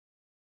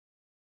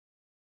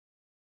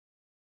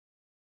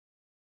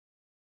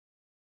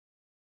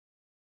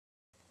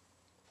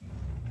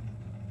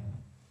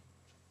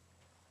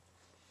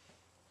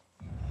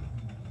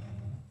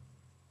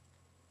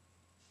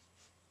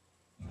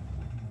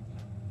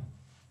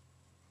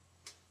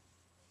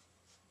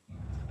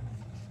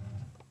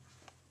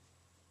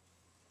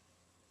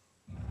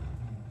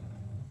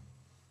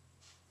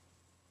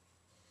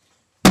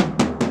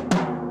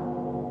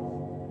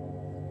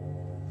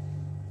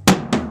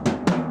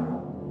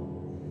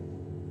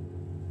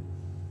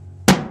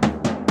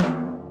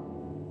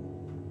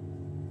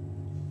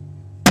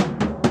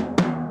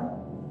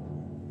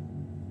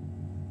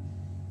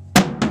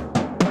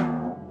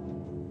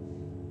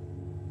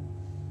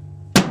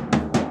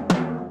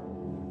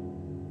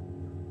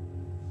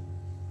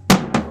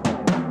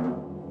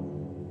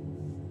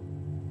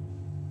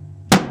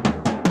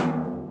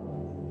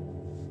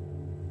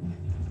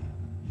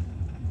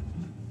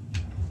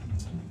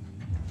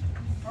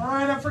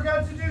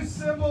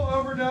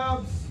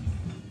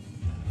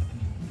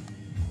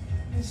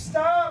Hey,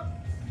 stop!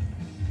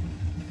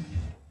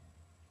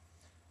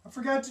 I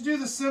forgot to do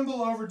the cymbal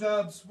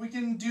overdubs. We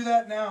can do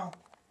that now.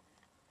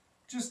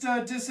 Just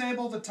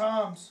disable the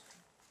toms.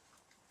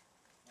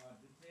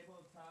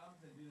 Disable the toms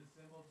and do the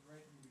cymbals right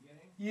from the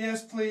beginning?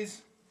 Yes,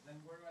 please. Then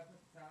where do I put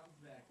the toms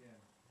back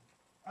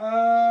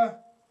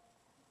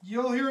in?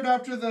 You'll hear it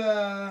after the... You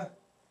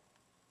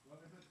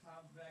want me to put the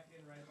toms back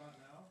in right about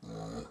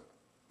now?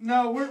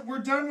 No, we're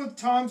done with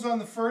toms on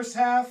the first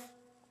half.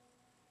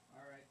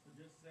 Alright, so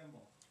just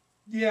cymbal.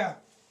 Yeah.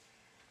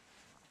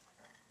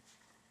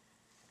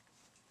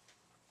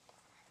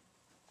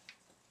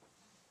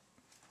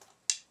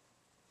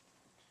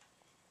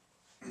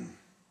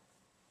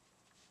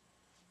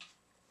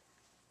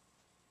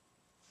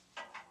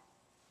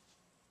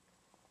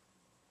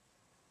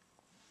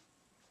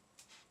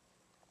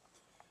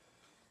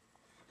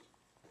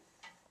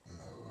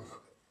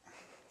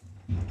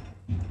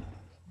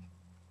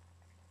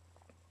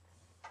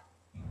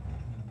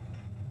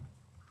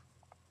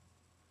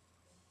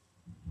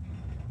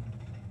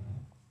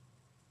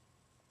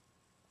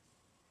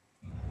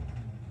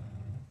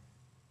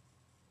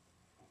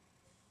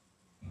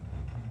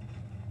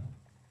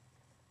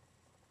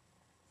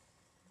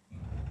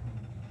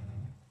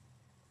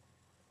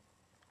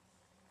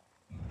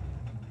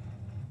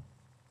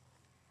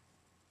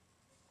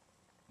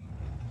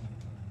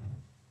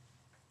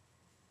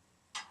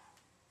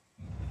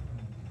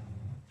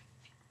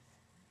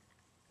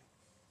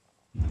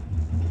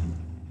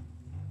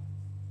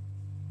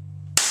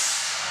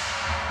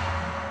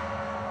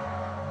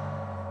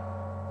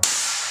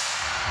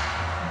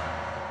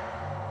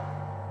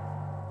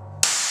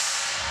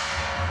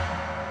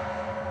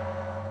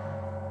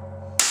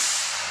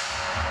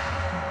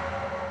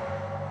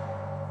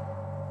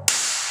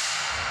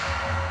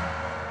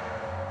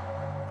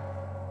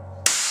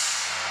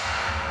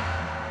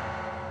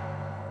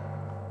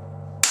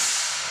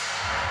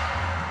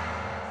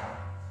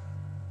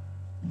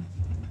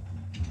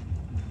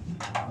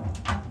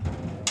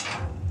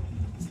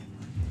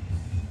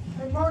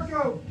 Hey,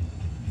 Marko!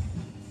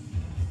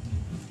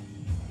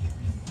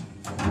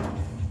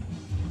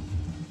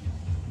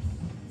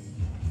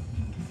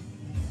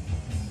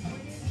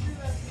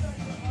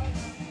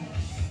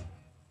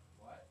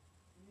 What?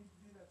 We need to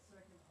do that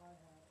second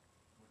hi-hat.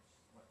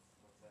 What's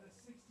The that?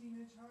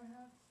 16-inch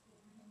hi-hats that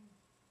we didn't do.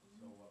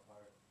 So what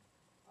part?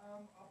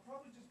 I'll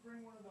probably just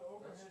bring one of the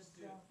overheads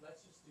down.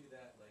 Let's just do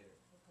that later.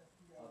 Okay,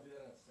 you got I'll it. do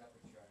that on a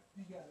separate track.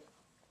 You got it.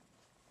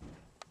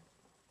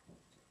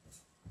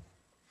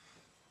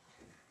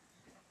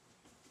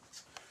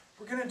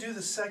 We're going to do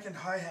the second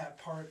hi-hat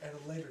part at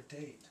a later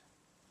date.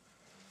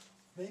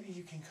 Maybe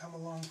you can come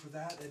along for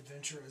that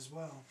adventure as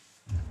well.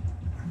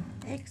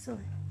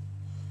 Excellent.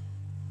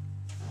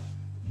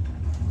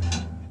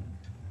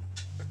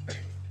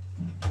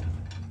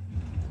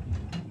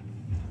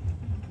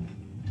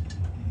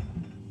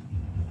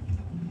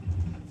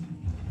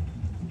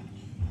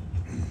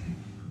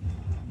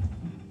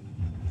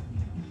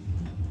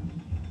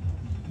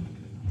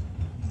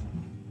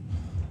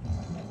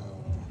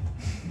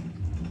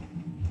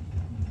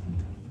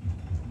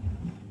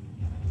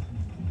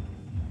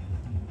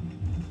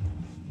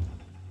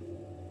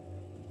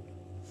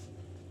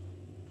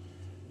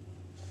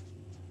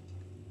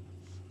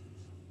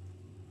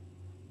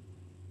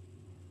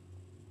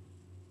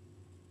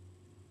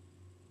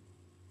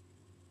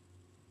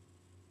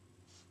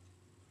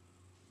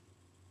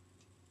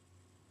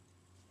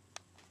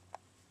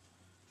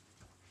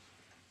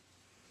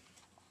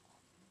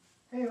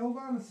 Hey, hold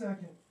on a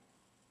second.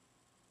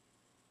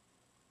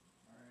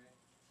 Alright.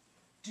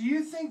 Do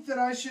you think that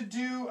I should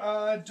do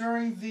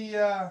during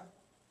the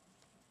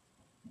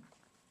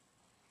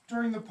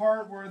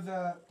part where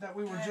that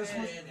we were just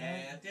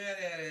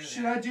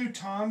should I do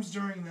toms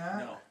during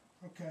that? No.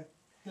 Okay.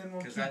 Then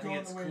we'll keep Because I think going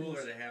it's the way it cooler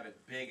is. to have it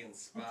big in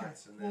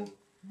spots and We'll, then...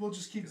 we'll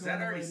just keep Because going that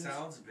the way already it is.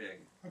 sounds big.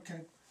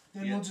 Okay.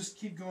 Then Yeah. we'll just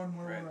keep going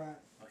where Right. we're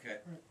at. Okay.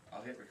 Right.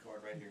 I'll hit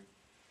record right here.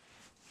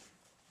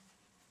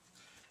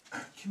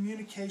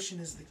 Communication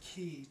is the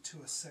key to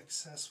a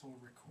successful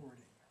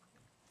recording.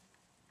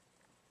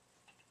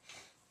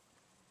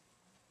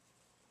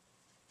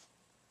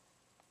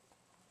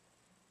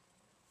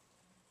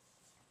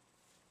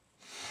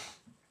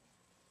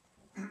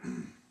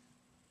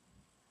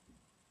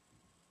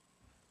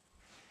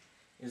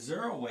 Is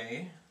there a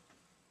way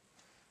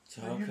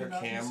to Are hook you her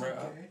nothing's camera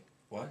up? okay?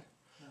 What?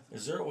 Nothing.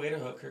 Is there a way to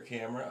hook her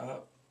camera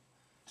up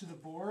To the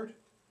board?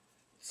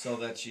 so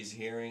that she's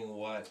hearing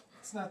what?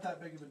 It's not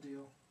that big of a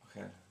deal.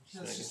 Okay, just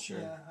That's making just, sure.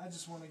 yeah, I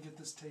just want to get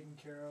this taken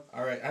care of.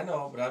 All right, I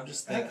know, but I'm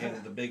just thinking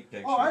the big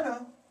picture. Oh, I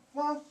know.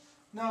 Well,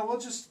 no, we'll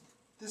just,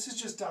 this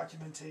is just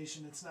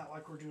documentation. It's not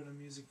like we're doing a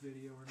music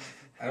video or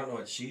nothing. I don't know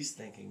what she's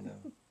thinking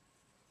though.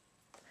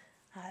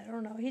 I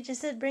don't know. He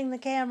just said bring the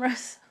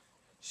cameras.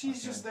 She's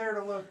Okay. just there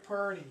to look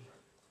pretty.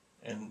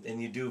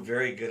 And you do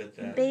very good at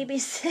that.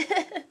 Babysit.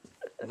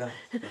 No,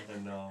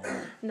 no.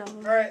 No. All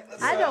right,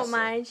 let's, I don't awesome.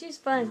 mind. She's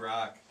You fun.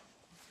 rock.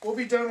 we'll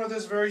be done with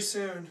this very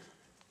soon.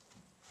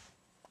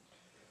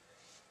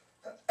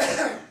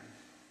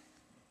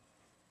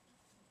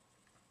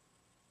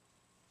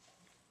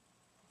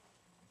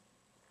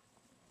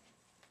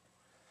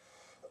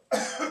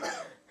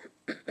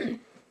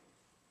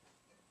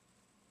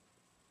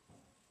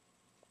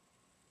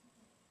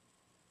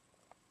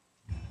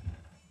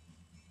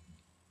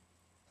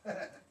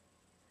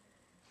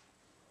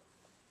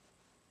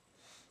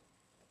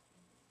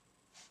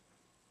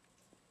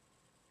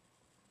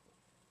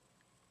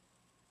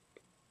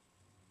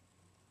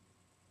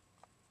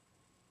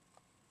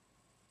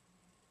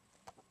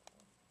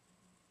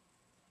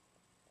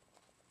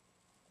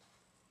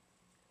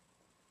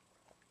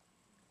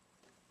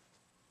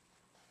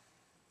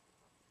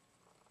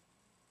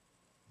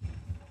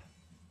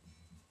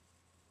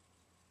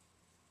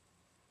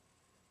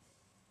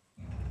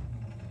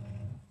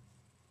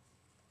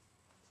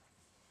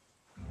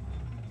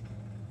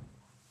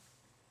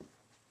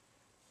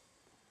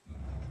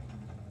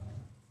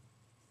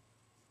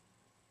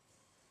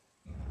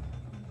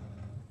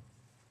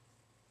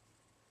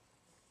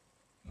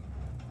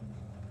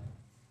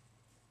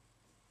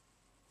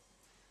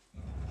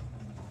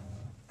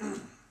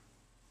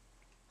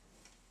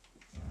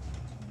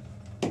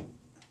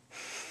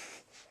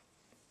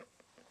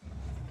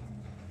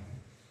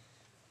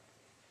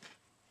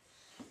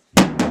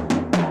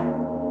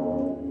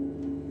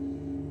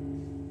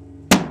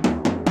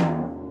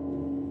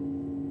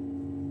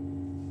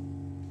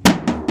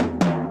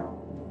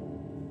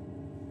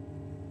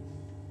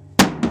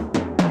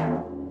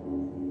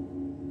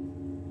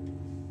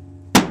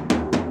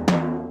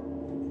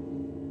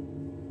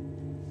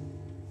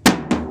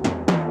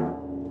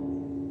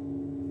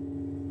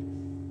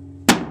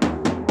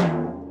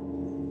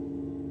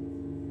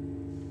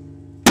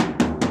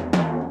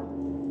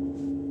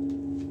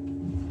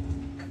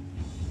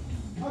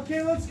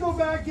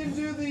 back and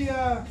do the, Did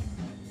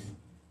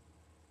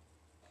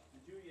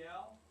you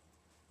yell?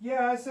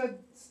 yeah, I said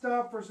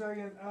stop for a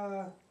second.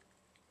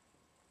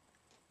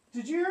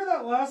 Did you hear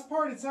that last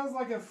part? It sounds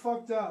like it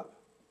fucked up.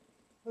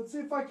 Let's see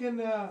if I can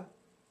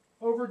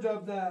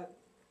overdub that.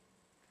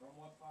 From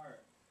what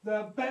part?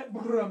 The bet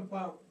brum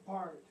bum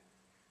part.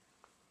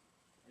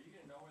 Are you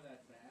gonna know where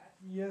that's at?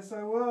 Yes,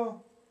 I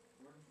will.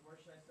 Where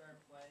should I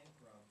start playing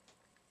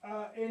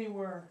from?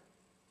 Anywhere.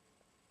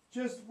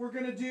 Just, we're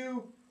going to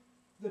do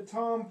the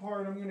tom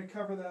part. I'm going to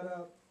cover that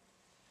up.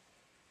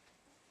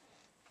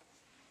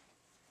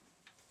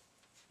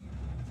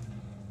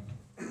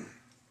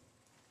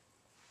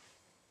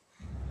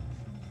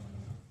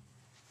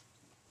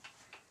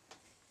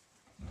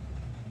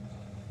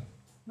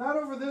 Not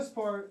over this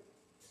part.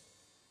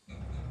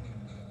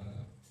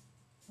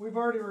 We've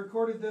already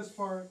recorded this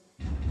part.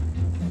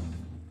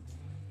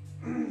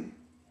 Where do you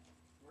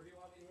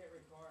want me to hit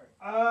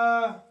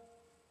record?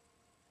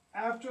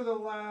 After the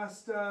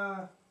last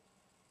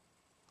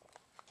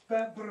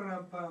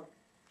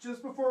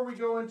just before we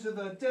go into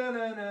the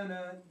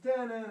da-na-na-na,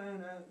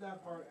 da-na-na-na,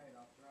 that part. Alright,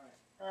 I'll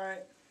try. All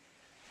right.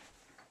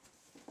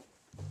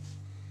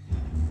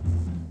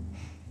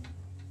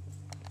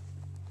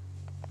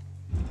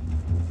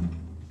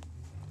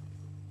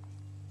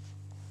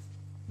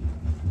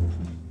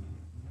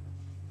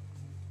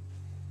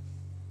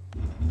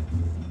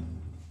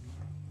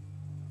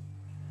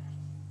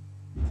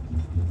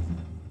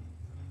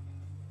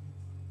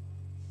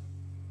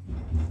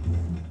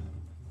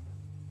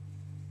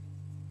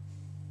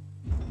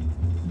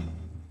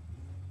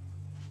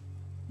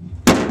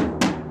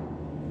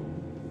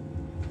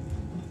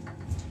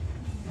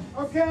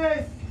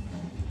 Okay.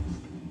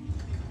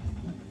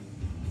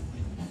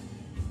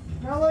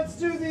 Now let's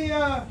do the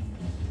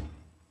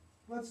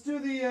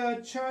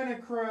China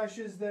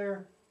crashes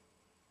there.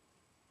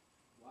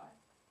 What?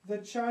 The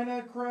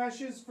China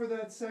crashes for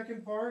that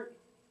second part.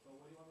 So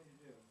what do you want me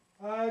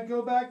to do?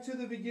 Go back to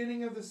the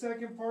beginning of the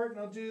second part and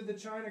I'll do the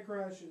China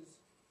crashes.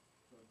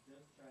 So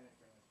just China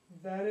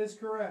crashes. That is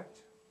correct.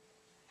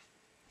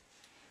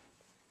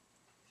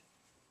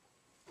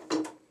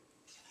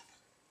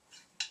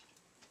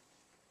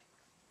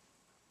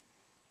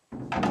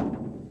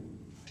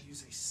 I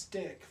use a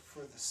stick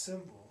for the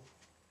cymbal.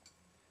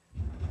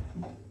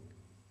 I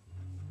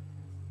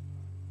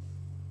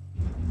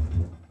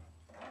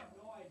have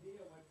no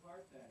idea what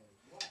part that is.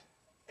 What?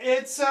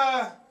 It's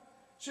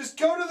just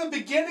go to the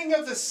beginning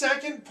of the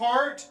second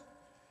part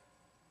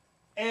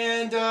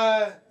and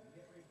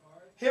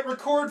hit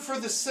record for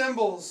the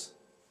cymbals.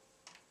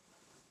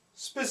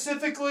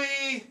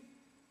 Specifically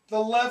the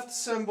left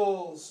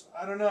cymbals.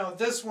 I don't know,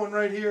 this one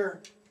right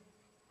here.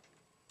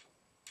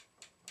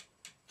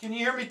 Can you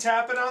hear me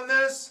tapping on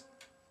this?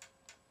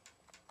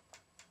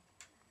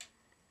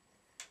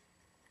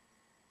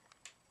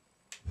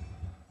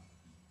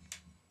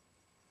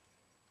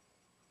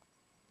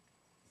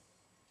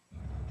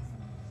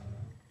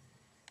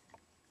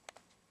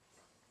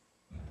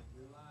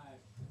 You're live.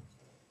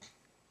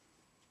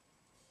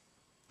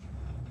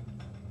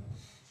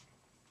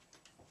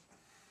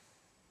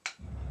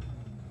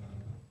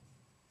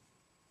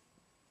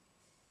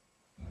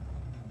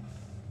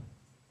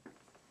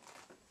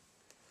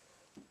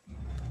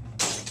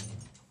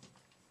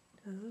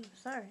 Ooh,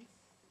 sorry.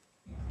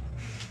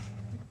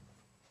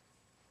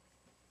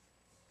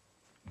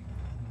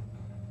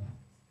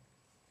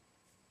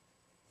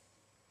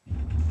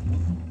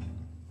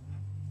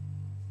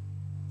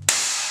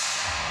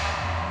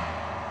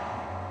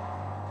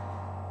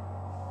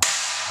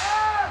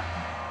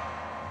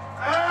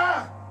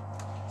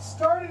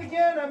 Start it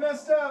again, I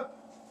messed up.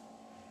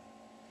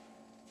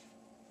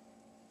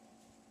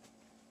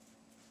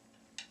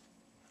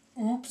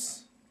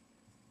 Oops.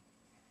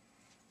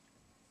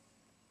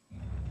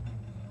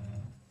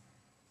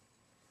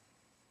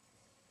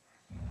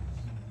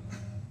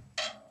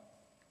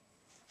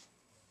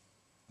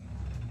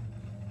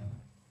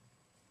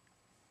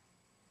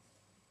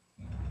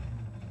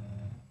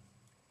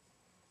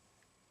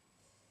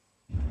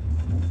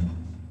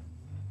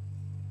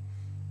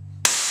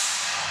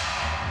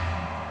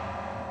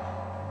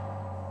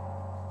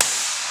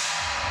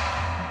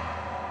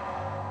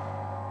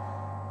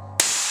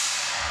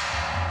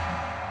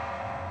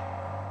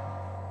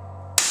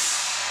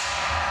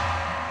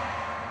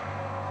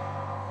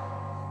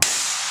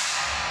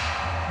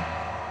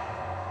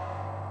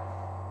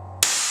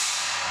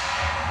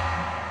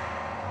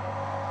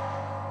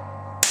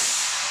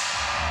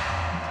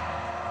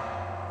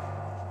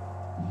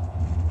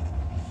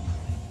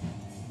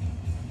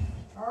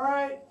 All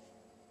right.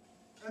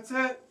 That's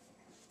it.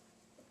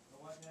 So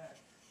what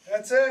next?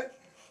 That's it.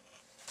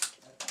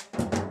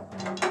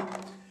 That's it?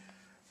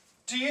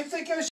 Do you think I should